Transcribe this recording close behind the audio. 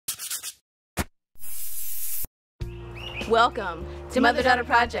Welcome to Mother-Daughter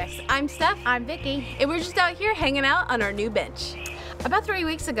Projects. I'm Steph. I'm Vicki. And we're just out here hanging out on our new bench. About 3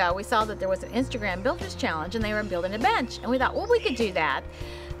 weeks ago, we saw that there was an Instagram Builders Challenge and they were building a bench. And we thought, well, we could do that.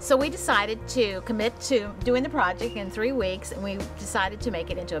 So we decided to commit to doing the project in 3 weeks, and we decided to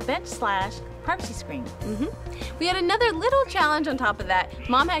make it into a bench/privacy screen. We had another little challenge on top of that.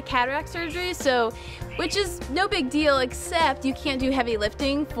 Mom had cataract surgery, which is no big deal, except you can't do heavy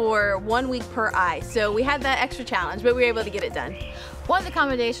lifting for 1 week per eye. So we had that extra challenge, but we were able to get it done. One of the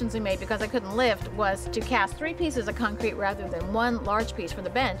accommodations we made, because I couldn't lift, was to cast 3 pieces of concrete rather than 1 large piece for the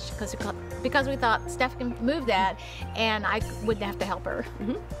bench, because we thought Steph can move that and I wouldn't have to help her.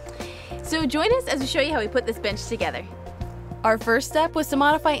 So join us as we show you how we put this bench together. Our first step was to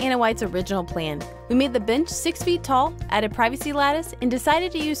modify Anna White's original plan. We made the bench 6 feet tall, added privacy lattice, and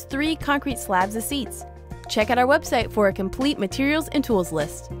decided to use 3 concrete slabs as seats. Check out our website for a complete materials and tools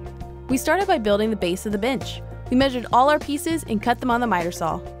list. We started by building the base of the bench. We measured all our pieces and cut them on the miter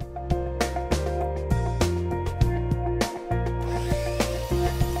saw.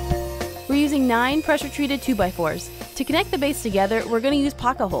 We're using 9 pressure-treated 2x4s. To connect the base together, we're going to use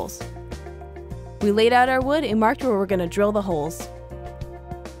pocket holes. We laid out our wood and marked where we're going to drill the holes.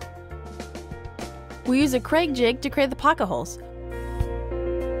 We use a Craig jig to create the pocket holes.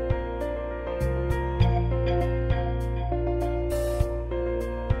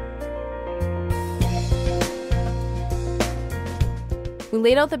 We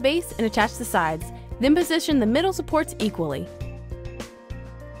laid out the base and attached the sides, then positioned the middle supports equally.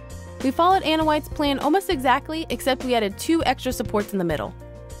 We followed Anna White's plan almost exactly, except we added 2 extra supports in the middle.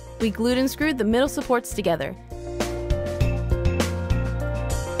 We glued and screwed the middle supports together.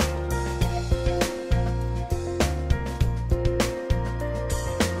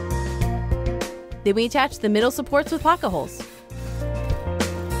 Then we attached the middle supports with pocket holes.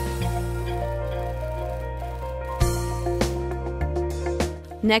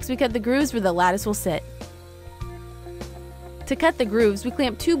 Next, we cut the grooves where the lattice will sit. To cut the grooves, we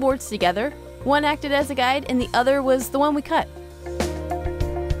clamped 2 boards together. One acted as a guide and the other was the one we cut.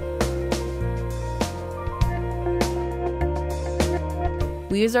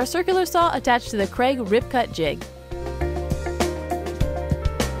 We used our circular saw attached to the Craig rip cut jig.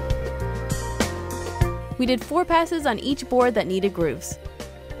 We did 4 passes on each board that needed grooves.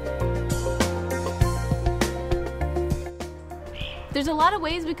 There's a lot of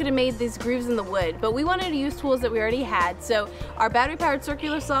ways we could have made these grooves in the wood, but we wanted to use tools that we already had, so our battery-powered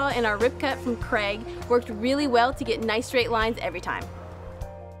circular saw and our rip cut from Craig worked really well to get nice straight lines every time.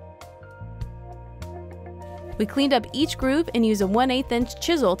 We cleaned up each groove and used a 1/8 inch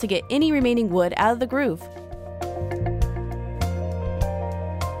chisel to get any remaining wood out of the groove.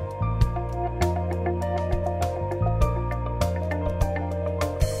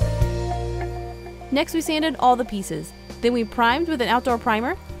 Next, we sanded all the pieces. Then we primed with an outdoor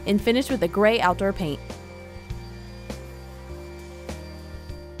primer and finished with a gray outdoor paint.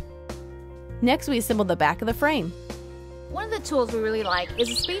 Next, we assembled the back of the frame. One of the tools we really like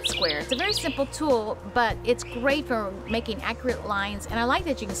is a speed square. It's a very simple tool, but it's great for making accurate lines, and I like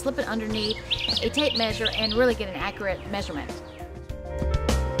that you can slip it underneath a tape measure and really get an accurate measurement.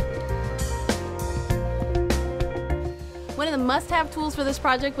 One of the must-have tools for this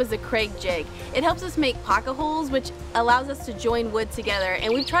project was the Craig jig. It helps us make pocket holes, which allows us to join wood together.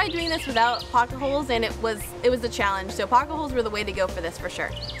 And we've tried doing this without pocket holes, and it was a challenge. So pocket holes were the way to go for this for sure.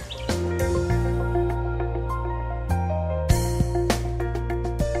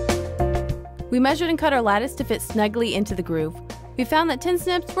 We measured and cut our lattice to fit snugly into the groove. We found that 10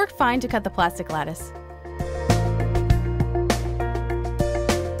 snips worked fine to cut the plastic lattice.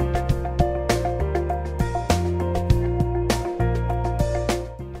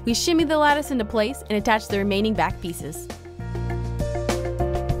 We shimmied the lattice into place and attached the remaining back pieces.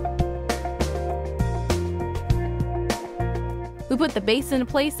 We put the base into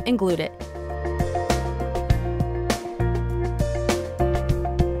place and glued it.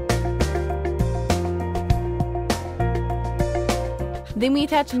 Then we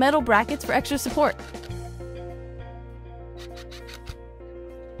attached metal brackets for extra support.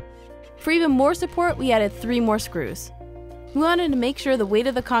 For even more support, we added 3 more screws. We wanted to make sure the weight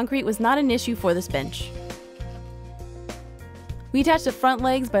of the concrete was not an issue for this bench. We attached the front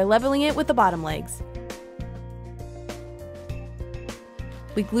legs by leveling it with the bottom legs.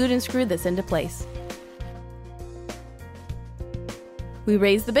 We glued and screwed this into place. We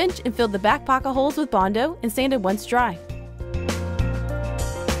raised the bench and filled the back pocket holes with Bondo and sanded once dry.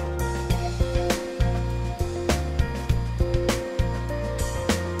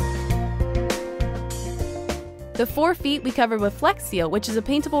 The 4 feet we covered with Flex Seal, which is a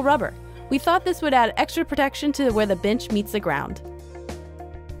paintable rubber. We thought this would add extra protection to where the bench meets the ground.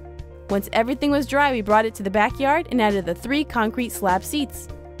 Once everything was dry, we brought it to the backyard and added the 3 concrete slab seats.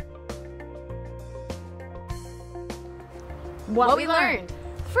 What we learned.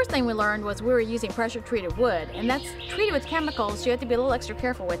 The first thing we learned was we were using pressure treated wood, and that's treated with chemicals, so you have to be a little extra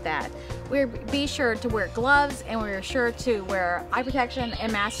careful with that. Be sure to wear gloves, and we're sure to wear eye protection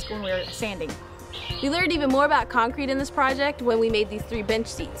and masks when we're sanding. We learned even more about concrete in this project when we made these 3 bench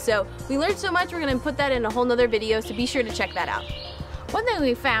seats. So we learned so much, we're going to put that in a whole nother video, so be sure to check that out. One thing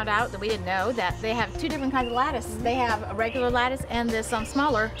we found out that we didn't know, that they have 2 different kinds of lattice. They have a regular lattice and this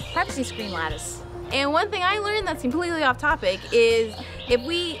smaller privacy screen lattice. And one thing I learned that's completely off topic is if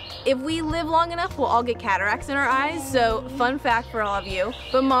we live long enough, we'll all get cataracts in our eyes. So fun fact for all of you.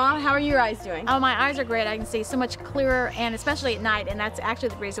 But Mom, how are your eyes doing? Oh, my eyes are great. I can see so much clearer, and especially at night, and that's actually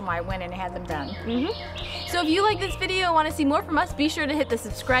the reason why I went and had them done. So if you like this video and want to see more from us, be sure to hit the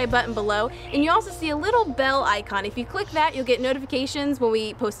subscribe button below. And you also see a little bell icon. If you click that, you'll get notifications when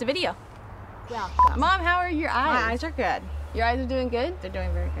we post a video. Welcome. Mom, how are your eyes? My eyes are good. Your eyes are doing good? They're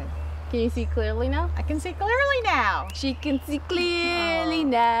doing very good. Can you see clearly now? I can see clearly now. She can see clearly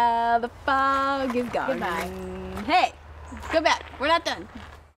now. The fog is gone. Goodbye. Hey, go back. We're not done.